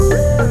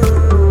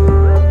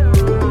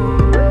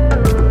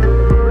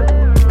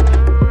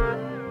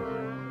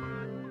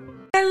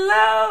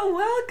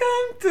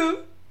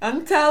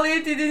I'm telling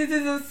you, this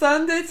is a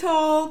Sunday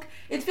talk.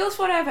 It feels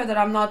forever that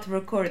I'm not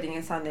recording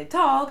a Sunday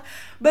talk,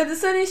 but the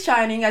sun is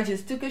shining. I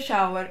just took a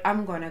shower.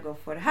 I'm gonna go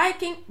for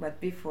hiking, but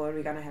before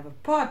we're gonna have a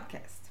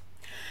podcast.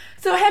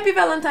 So happy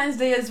Valentine's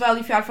Day as well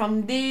if you are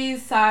from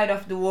this side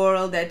of the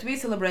world, that we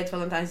celebrate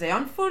Valentine's Day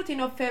on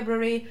 14th of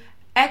February,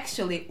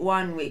 actually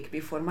 1 week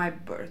before my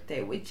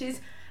birthday, which is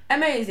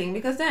amazing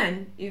because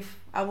then if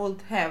I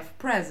would have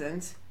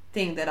presents,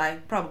 thing that I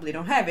probably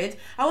don't have it,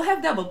 I will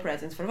have double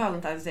presents for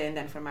Valentine's Day and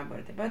then for my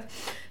birthday. But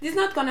this is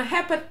not gonna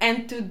happen,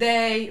 and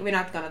today we're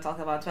not gonna talk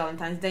about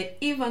Valentine's Day,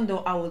 even though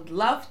I would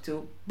love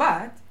to.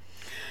 But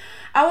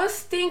I was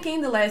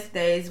thinking the last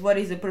days, what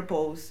is the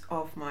purpose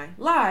of my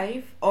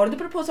life, or the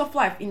purpose of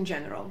life in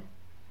general.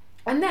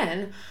 And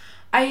then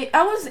I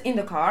was in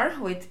the car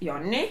with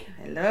Jonni.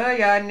 Hello,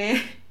 Jonni.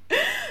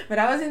 But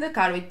I was in the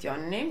car with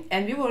Jonni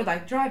and we were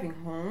like driving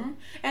home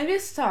and we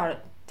started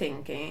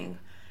thinking,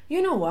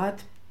 you know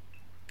what?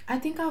 I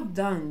think I've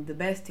done the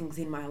best things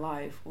in my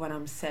life when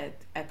I'm sad,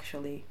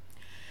 actually.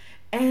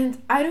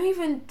 And I don't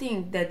even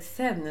think that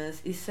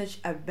sadness is such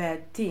a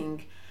bad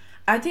thing.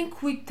 I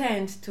think we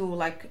tend to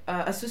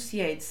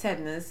associate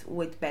sadness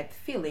with bad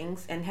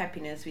feelings and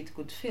happiness with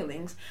good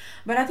feelings.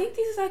 But I think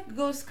this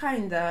goes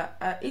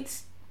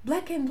it's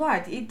black and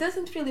white. It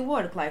doesn't really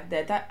work like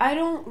that. I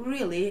don't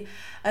really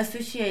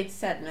associate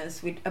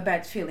sadness with a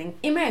bad feeling.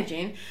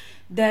 Imagine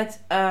that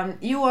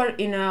you are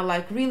in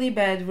a really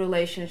bad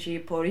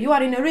relationship, or you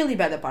are in a really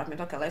bad apartment.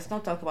 Okay, let's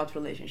not talk about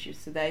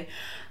relationships today.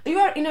 You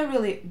are in a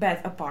really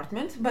bad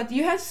apartment, but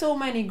you had so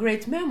many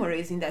great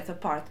memories in that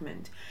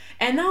apartment,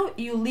 and now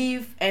you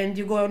leave and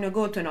you're going to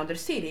go to another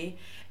city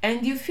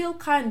and you feel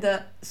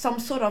some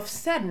sort of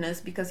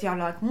sadness because you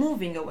are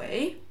moving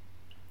away,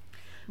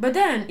 but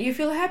then you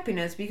feel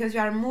happiness because you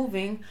are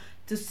moving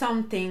to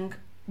something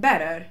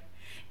better.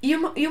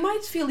 You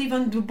might feel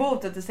even do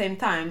both at the same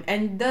time,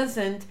 and it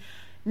doesn't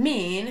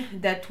mean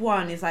that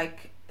one is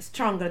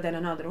stronger than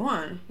another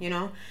one,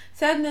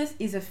 Sadness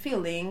is a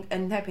feeling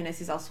and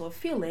happiness is also a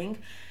feeling,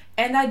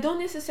 and I don't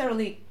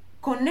necessarily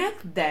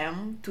connect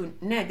them to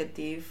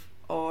negative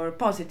or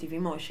positive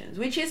emotions,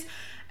 which is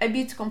a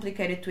bit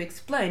complicated to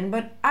explain,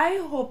 but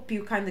I hope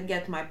you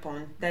get my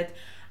point, that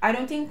I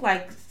don't think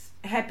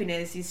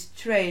happiness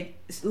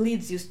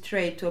leads you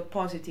straight to a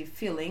positive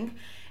feeling,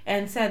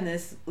 and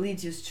sadness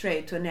leads you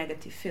straight to a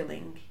negative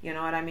feeling. You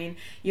know what I mean?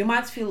 You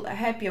might feel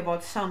happy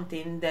about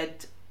something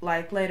that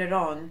later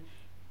on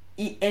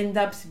it ends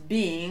up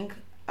being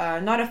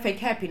not a fake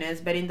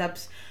happiness, but ends up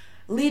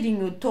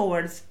leading you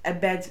towards a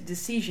bad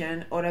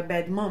decision or a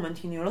bad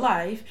moment in your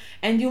life,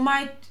 and you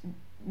might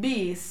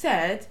be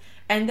sad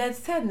and that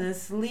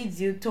sadness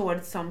leads you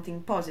towards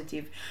something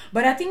positive.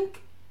 But I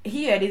think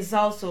here it is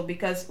also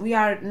because we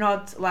are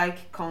not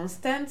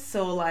constant,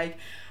 so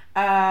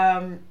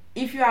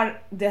if you are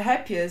the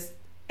happiest,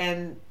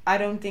 and I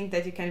don't think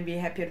that you can be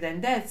happier than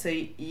that, so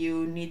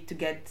you need to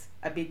get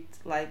a bit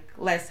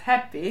less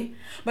happy.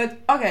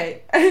 But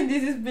okay,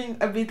 this is being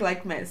a bit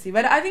messy,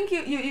 but I think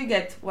you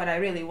get what I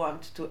really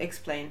want to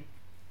explain.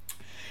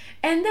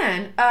 And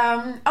then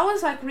I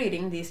was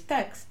reading this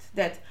text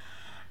that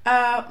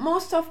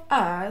most of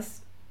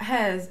us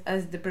has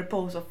as the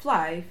purpose of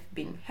life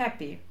being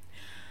happy.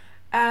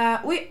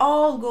 We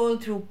all go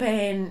through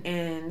pain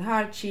and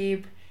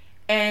hardship,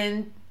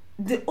 and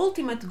the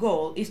ultimate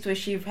goal is to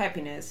achieve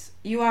happiness.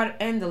 You are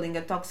handling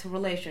a toxic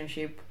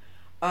relationship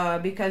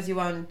because you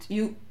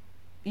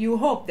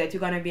hope that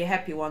you're gonna be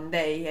happy one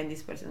day and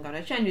this person's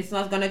gonna change. It's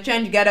not gonna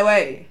change, get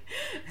away.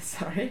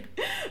 Sorry.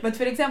 But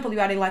for example, you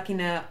are in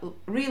a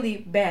really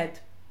bad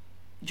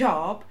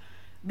job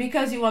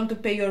because you want to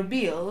pay your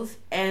bills,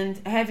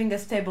 and having a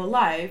stable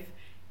life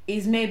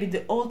is maybe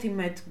the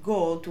ultimate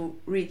goal to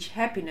reach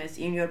happiness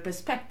in your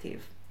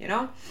perspective,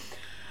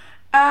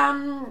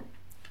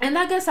 And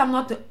I guess I'm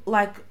not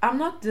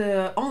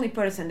the only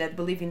person that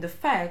believe in the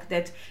fact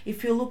that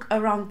if you look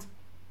around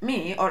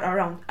me or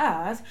around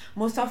us,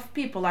 most of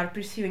people are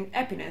pursuing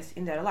happiness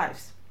in their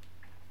lives.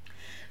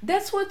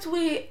 That's what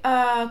we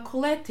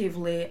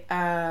collectively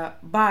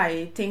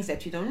buy things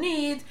that we don't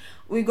need.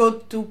 We go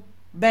to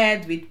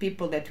bed with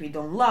people that we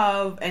don't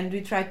love, and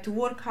we try to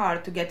work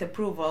hard to get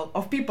approval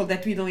of people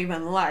that we don't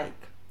even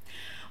like.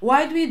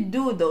 Why do we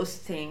do those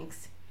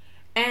things?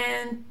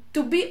 And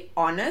to be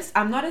honest,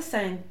 I'm not a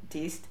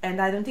scientist and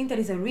I don't think there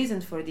is a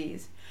reason for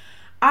this.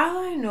 All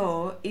I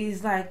know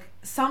is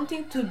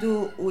something to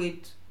do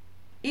with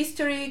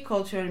history,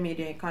 culture,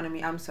 media,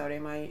 economy. I'm sorry,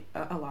 my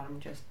alarm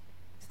just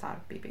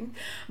started beeping.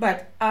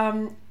 But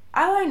all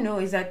I know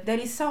is that there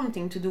is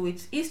something to do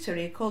with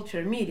history,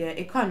 culture, media,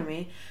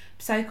 economy,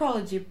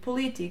 psychology,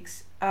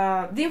 politics,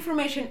 the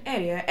information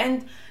area,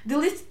 and the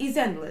list is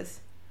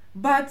endless.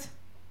 But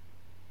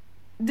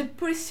the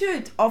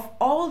pursuit of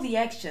all the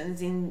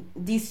actions in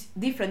these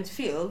different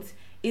fields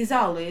is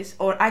always,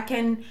 or I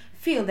can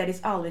feel that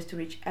it's always to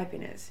reach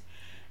happiness.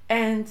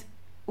 And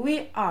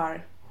we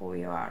are who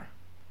we are.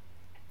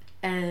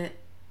 And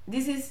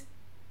this is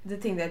the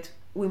thing that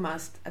we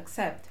must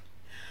accept.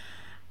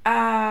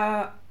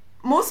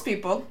 Most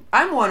people,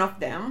 I'm one of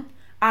them,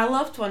 I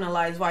love to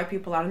analyze why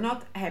people are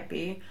not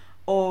happy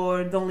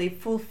or don't live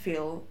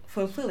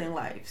fulfilling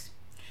lives.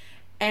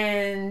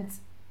 And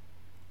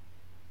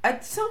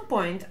at some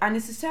point, I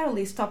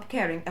necessarily stop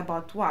caring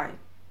about why.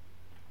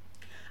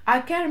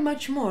 I care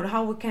much more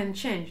how we can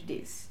change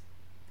this.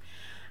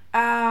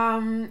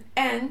 And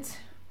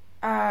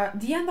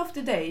the end of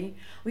the day,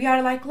 we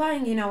are like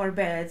lying in our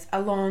beds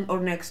alone or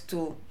next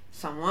to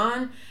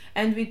someone,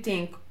 and we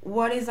think,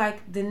 what is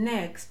like the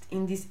next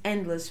in this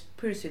endless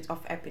pursuit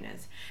of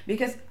happiness?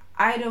 Because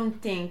I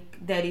don't think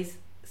there is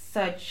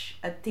such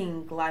a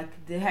thing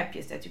like the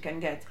happiest that you can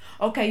get.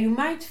 Okay, you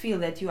might feel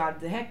that you are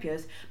the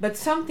happiest, but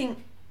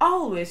something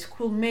always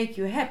could make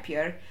you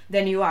happier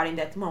than you are in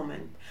that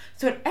moment.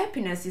 So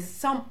happiness is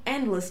some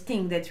endless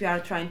thing that we are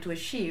trying to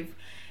achieve.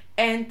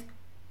 And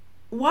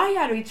why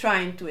are we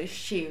trying to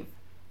achieve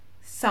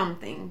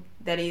something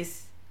that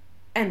is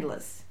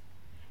endless?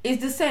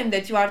 It's the same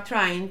that you are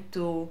trying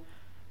to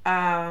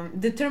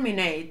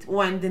determine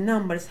when the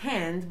numbers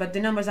end, but the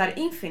numbers are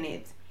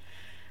infinite.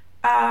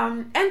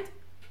 And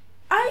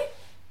I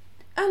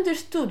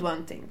understood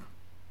one thing.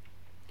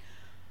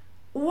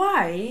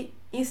 Why,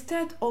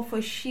 instead of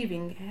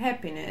achieving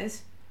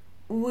happiness,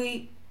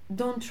 we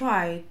don't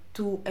try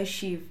to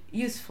achieve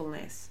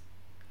usefulness?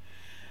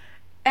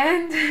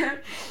 And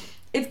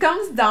it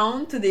comes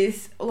down to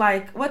this,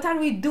 like, what are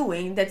we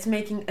doing that's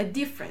making a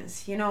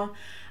difference, you know?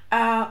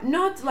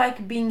 Not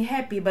like being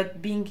happy,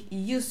 but being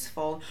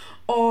useful.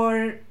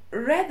 Or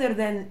rather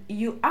than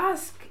you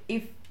ask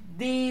if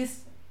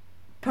this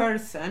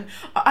person,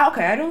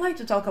 okay, I don't like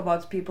to talk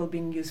about people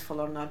being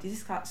useful or not.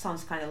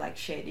 Sounds kind of like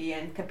shady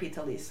and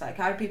capitalist, like,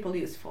 are people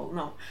useful?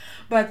 No.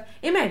 But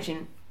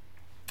imagine,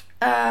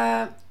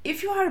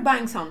 if you are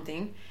buying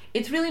something,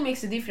 it really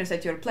makes a difference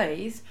at your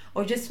place,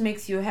 or just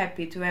makes you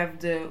happy to have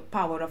the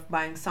power of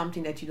buying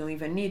something that you don't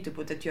even need to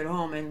put at your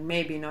home and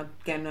maybe not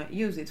gonna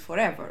use it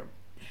forever.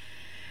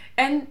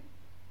 And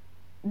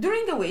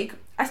during the week,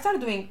 I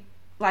started doing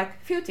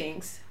like few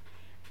things,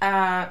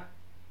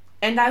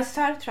 and I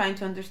started trying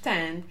to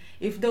understand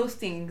if those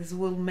things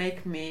will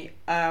make me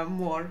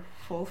more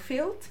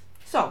fulfilled.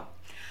 So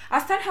I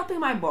started helping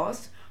my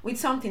boss with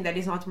something that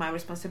is not my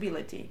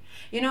responsibility,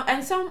 you know,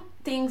 and some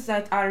things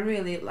that are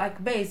really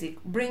like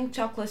basic: bring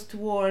chocolates to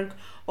work,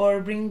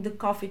 or bring the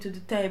coffee to the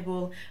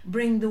table,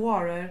 bring the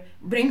water.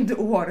 bring the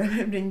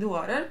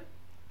water.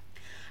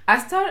 I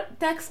start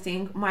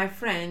texting my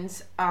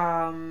friends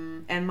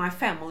and my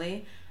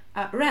family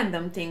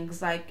random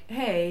things like,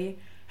 hey,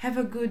 have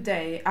a good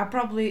day. I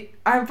probably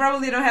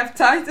don't have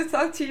time to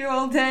talk to you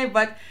all day,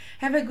 but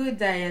have a good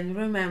day, and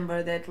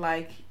remember that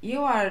like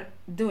you are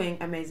doing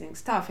amazing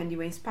stuff and you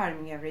inspire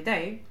me every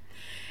day.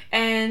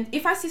 And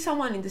if I see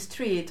someone in the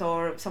street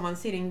or someone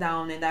sitting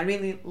down and I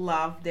really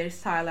love their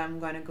style, I'm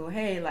gonna go,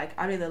 hey, like,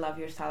 I really love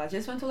your style. I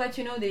just want to let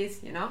you know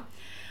this, you know.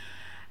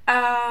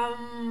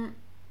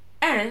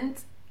 And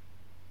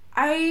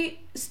I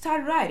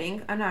start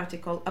writing an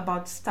article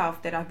about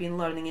stuff that I've been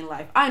learning in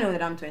life. I know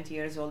that I'm 20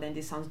 years old and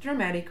this sounds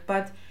dramatic,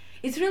 but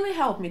it's really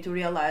helped me to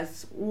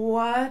realize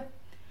what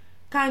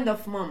kind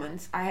of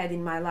moments I had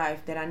in my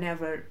life that I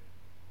never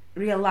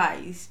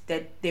realized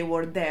that they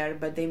were there,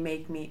 but they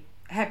make me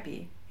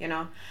happy, you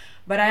know.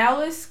 But I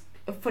always,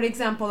 for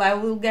example, I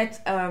will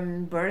get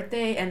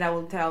birthday and I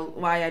will tell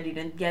why I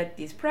didn't get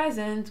this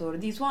present or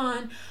this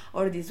one,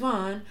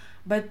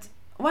 but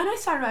when I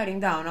start writing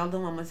down all the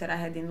moments that I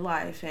had in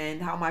life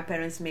and how my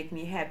parents make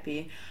me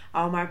happy,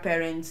 how my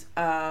parents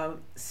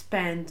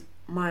spend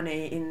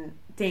money in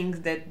things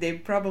that they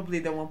probably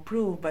don't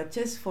approve, but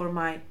just for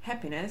my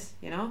happiness,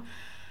 you know,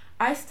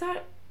 I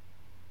started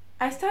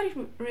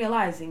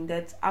realizing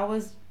that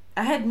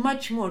I had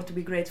much more to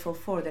be grateful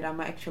for that I'm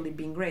actually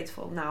being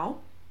grateful now.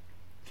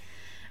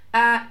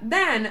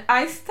 Then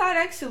I start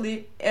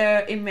actually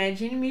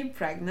imagining me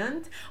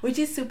pregnant, which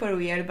is super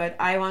weird, but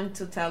I want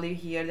to tell you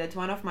here that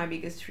one of my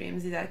biggest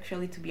dreams is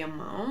actually to be a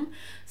mom.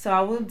 So I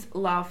would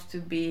love to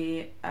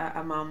be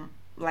a mom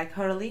like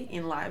early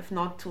in life,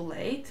 not too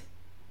late.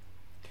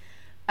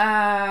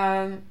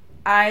 I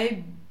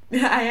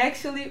I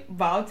actually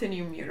bought a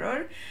new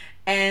mirror,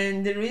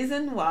 and the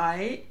reason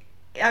why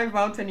I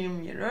bought a new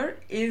mirror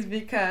is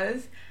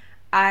because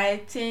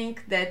I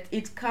think that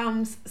it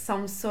comes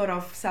some sort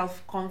of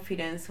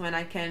self-confidence when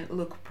I can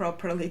look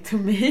properly to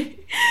me.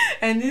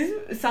 And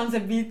this sounds a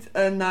bit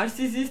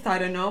narcissist, I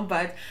don't know,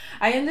 but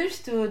I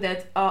understood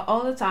that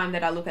all the time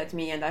that I look at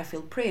me and I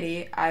feel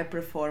pretty, I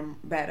perform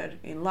better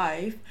in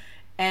life.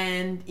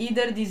 And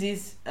either this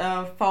is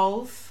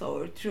false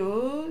or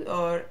true,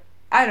 or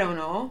I don't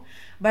know,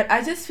 but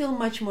I just feel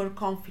much more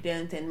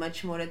confident and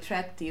much more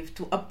attractive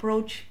to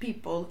approach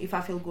people if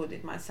I feel good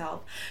with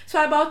myself. So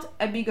I bought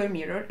a bigger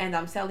mirror and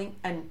I'm selling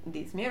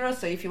this mirror.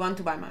 So if you want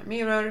to buy my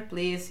mirror,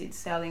 please, it's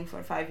selling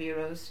for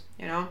 €5,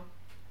 you know.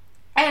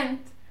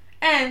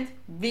 And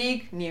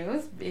big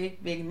news,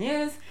 big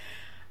news.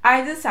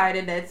 I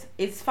decided that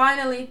it's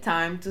finally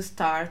time to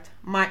start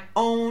my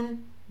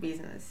own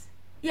business.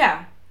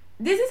 Yeah,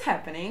 this is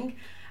happening.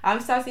 I'm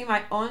starting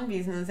my own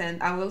business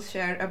and I will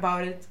share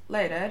about it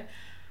later.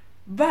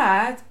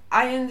 But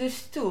I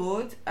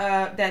understood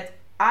that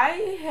I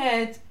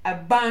had a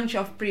bunch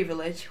of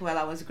privilege while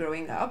I was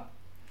growing up.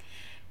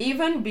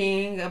 Even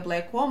being a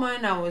black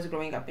woman, I was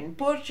growing up in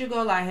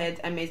Portugal. I had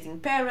amazing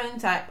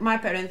parents. My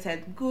parents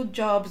had good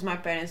jobs. My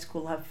parents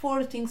could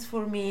afford things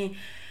for me.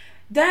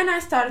 Then I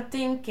started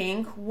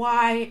thinking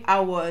why I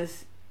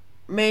was,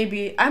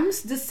 maybe I'm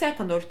the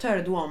second or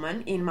third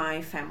woman in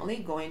my family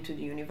going to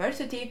the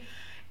university,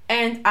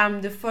 and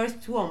I'm the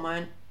first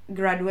woman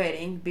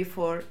graduating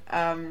before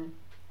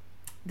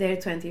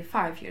they're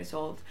 25 years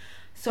old.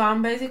 So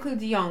I'm basically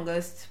the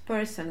youngest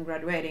person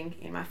graduating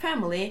in my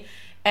family,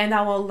 and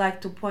I would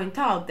like to point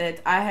out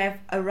that I have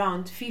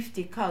around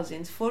 50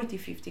 cousins, 40,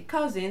 50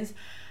 cousins.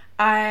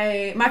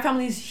 My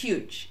family is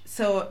huge.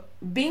 So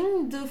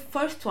being the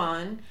first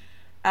one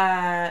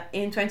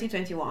in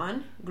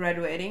 2021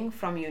 graduating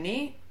from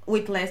uni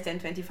with less than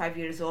 25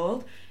 years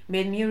old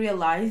made me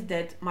realize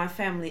that my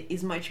family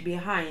is much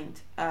behind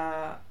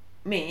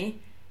me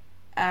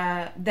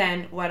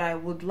than what I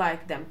would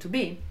like them to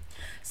be.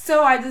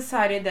 So I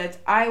decided that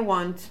I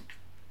want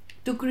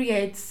to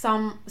create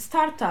some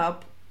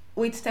startup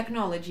with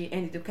technology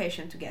and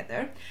education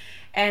together.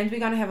 And we're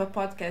gonna have a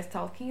podcast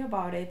talking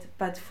about it.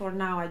 But for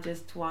now, I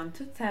just want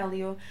to tell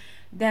you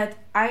that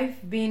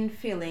I've been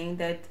feeling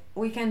that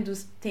we can do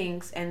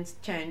things and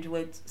change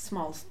with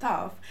small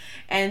stuff.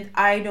 And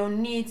I don't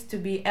need to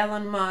be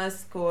Elon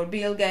Musk or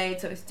Bill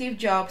Gates or Steve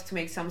Jobs to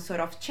make some sort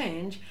of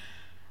change.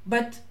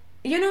 But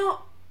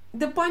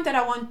the point that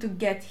I want to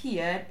get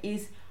here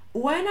is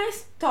when I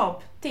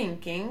stop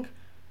thinking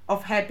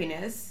of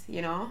happiness,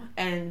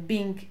 and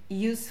being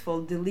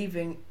useful,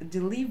 delivering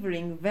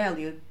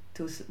value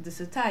to the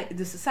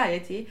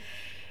society,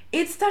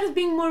 it starts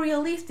being more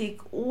realistic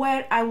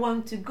where I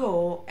want to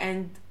go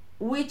and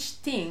which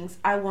things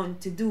I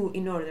want to do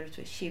in order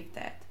to achieve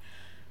that.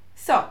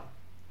 So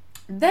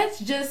that's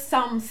just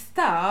some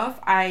stuff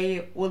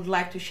I would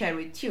like to share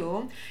with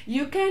you.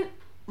 You can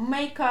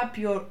make up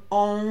your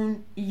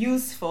own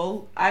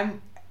useful.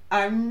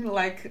 I'm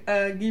like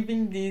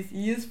giving this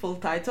useful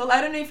title.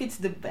 I don't know if it's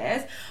the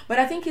best, but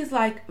I think it's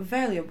like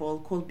valuable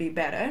could be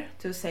better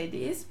to say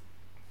this.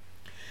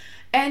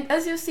 And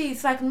as you see,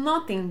 it's like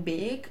nothing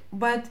big,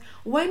 but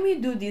when we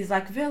do these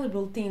like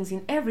valuable things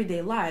in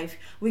everyday life,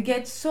 we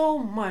get so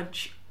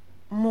much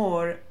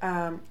more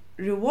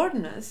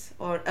rewardness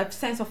or a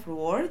sense of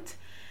reward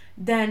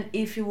than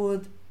if you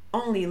would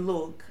only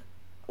look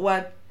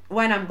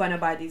when I'm gonna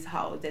buy this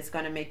house that's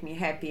gonna make me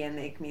happy and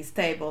make me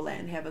stable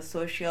and have a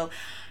social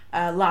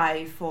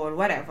life or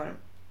whatever.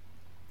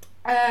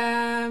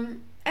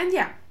 And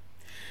yeah,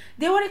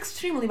 they were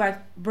extremely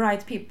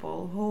bright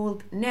people who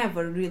would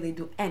never really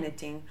do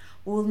anything,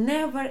 would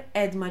never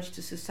add much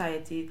to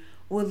society,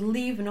 would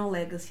leave no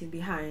legacy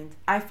behind.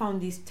 I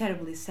found this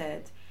terribly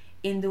sad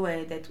in the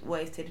way that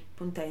wasted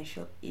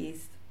potential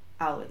is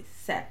always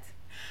sad.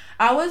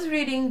 I was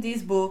reading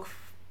this book,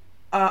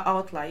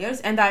 Outliers,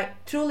 and I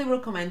truly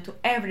recommend to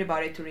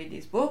everybody to read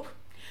this book.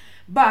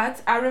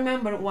 But I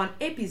remember one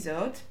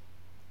episode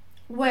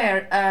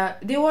where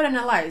they were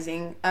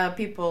analyzing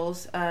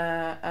people's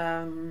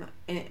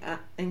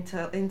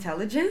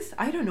intelligence.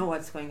 I don't know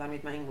what's going on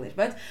with my English,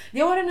 but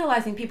they were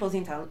analyzing people's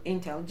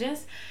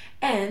intelligence,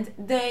 and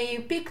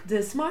they picked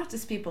the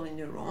smartest people in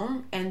the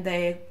room and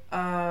they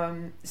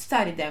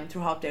studied them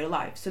throughout their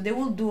lives. So they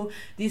will do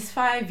this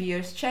 5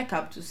 years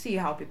checkup to see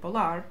how people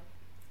are.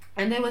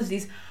 And there was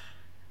this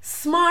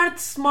smart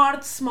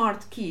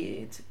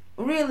kid,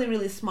 really,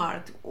 really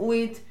smart,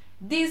 with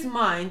this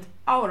mind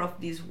out of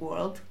this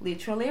world,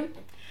 literally.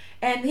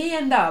 And he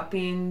ended up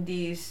in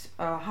this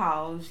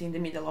house in the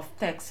middle of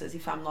Texas,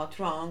 if I'm not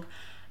wrong,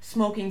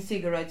 smoking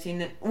cigarettes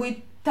with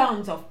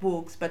tons of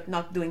books, but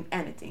not doing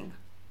anything.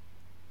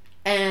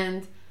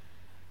 And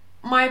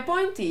my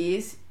point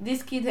is,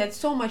 this kid had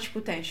so much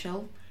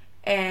potential,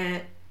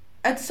 and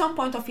at some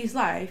point of his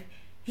life,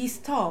 he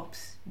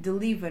stops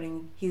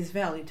delivering his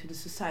value to the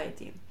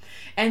society.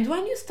 And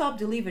when you stop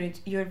delivering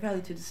your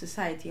value to the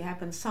society,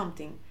 happens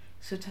something.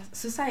 So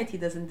society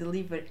doesn't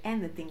deliver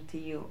anything to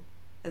you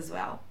as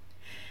well.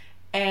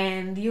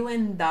 And you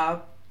end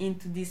up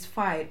into this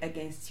fight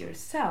against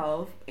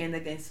yourself and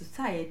against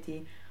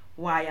society.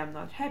 Why I'm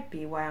not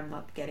happy, why I'm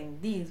not getting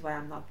this, why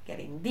I'm not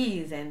getting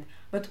this,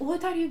 but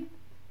what are you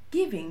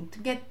giving to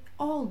get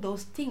all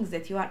those things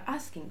that you are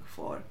asking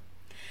for?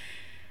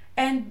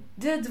 And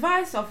the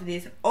advice of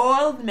this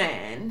old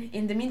man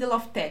in the middle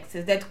of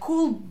Texas, that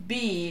could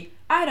be,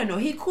 I don't know,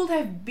 he could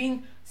have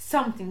been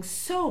something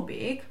so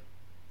big.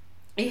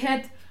 He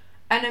had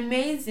an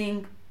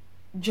amazing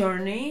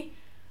journey,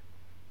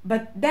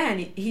 but then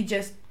he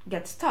just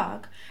gets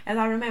stuck. And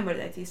I remember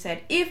that he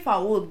said, if I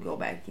would go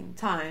back in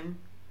time,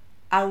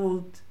 I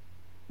would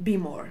be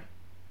more.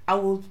 I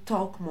would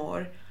talk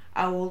more.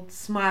 I would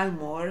smile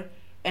more.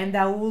 And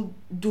I would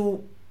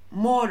do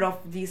more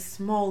of these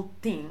small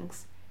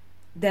things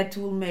that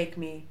will make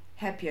me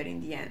happier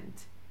in the end.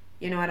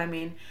 You know what I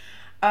mean?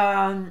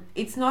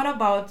 It's not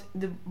about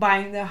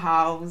buying the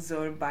house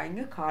or buying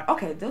a car.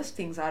 Okay, those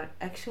things are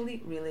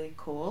actually really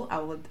cool. I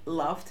would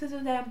love to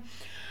do them.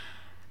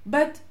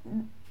 But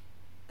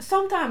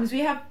sometimes we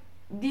have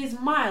this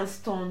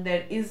milestone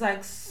that is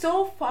like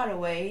so far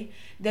away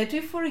that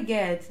we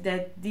forget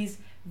that these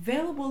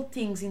valuable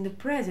things in the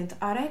present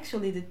are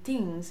actually the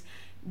things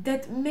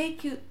that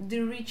make you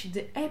reach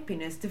the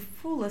happiness, the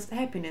fullest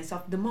happiness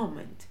of the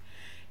moment.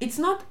 It's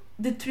not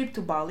the trip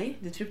to Bali.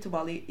 The trip to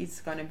Bali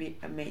is gonna be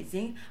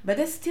amazing, but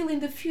that's still in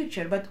the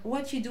future. But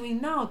what you're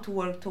doing now to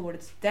work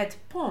towards that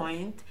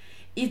point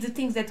is the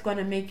things that's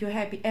gonna make you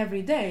happy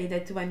every day.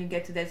 That when you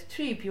get to that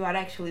trip, you are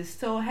actually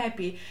so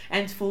happy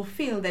and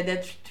fulfilled that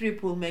that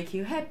trip will make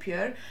you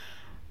happier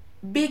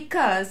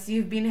because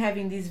you've been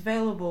having this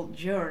valuable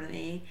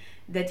journey,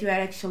 that you are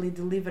actually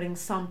delivering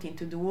something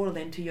to the world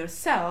and to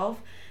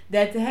yourself,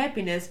 that the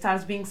happiness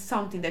starts being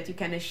something that you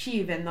can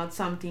achieve and not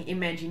something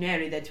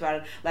imaginary that you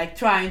are like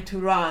trying to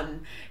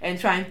run and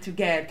trying to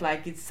get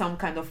like it's some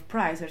kind of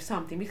prize or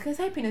something. Because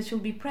happiness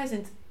should be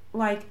present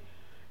like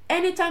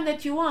anytime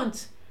that you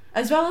want,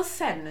 as well as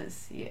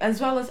sadness, as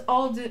well as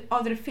all the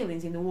other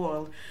feelings in the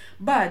world.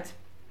 But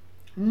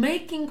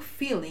making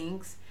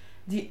feelings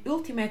the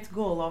ultimate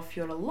goal of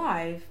your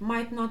life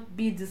might not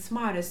be the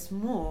smartest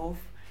move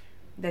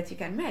that you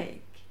can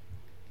make.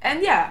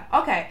 And yeah,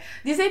 okay,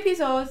 this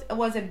episode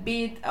was a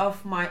bit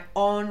of my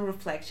own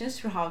reflections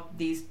throughout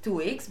these 2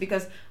 weeks,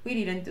 because we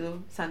didn't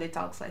do Sunday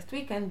Talks last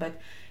weekend, but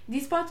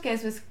this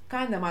podcast was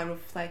kind of my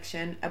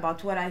reflection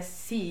about what I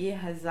see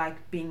as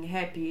like being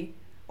happy,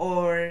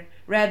 or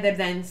rather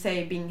than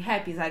say being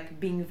happy is like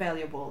being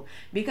valuable,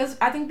 because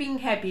I think being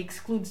happy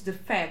excludes the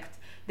fact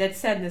that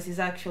sadness is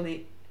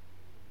actually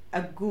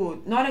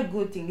not a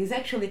good thing, it's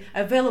actually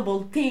a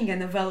valuable thing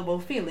and a valuable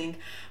feeling.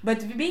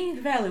 But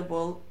being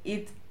valuable,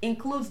 it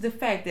includes the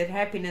fact that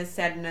happiness,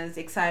 sadness,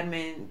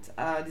 excitement,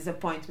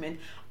 disappointment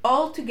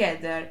all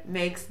together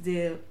makes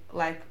the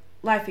like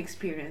life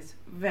experience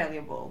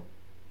valuable.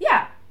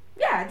 Yeah,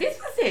 this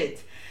was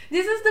it.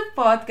 This is the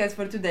podcast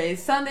for today,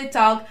 Sunday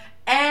Talk,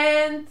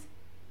 and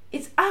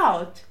it's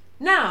out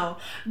now.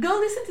 Go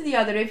listen to the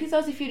other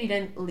episodes if you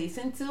didn't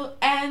listen to.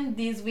 And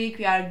this week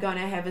we are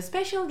gonna have a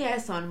special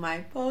guest on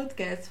my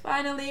podcast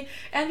finally,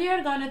 and we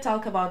are gonna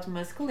talk about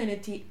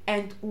masculinity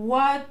and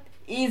what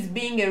is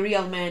being a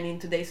real man in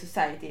today's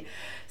society.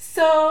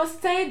 So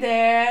stay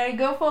there,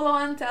 go follow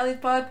and Tell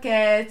It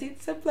podcast.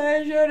 It's a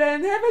pleasure,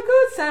 and have a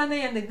good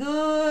Sunday and a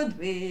good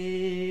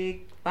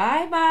week.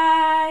 Bye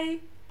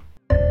bye.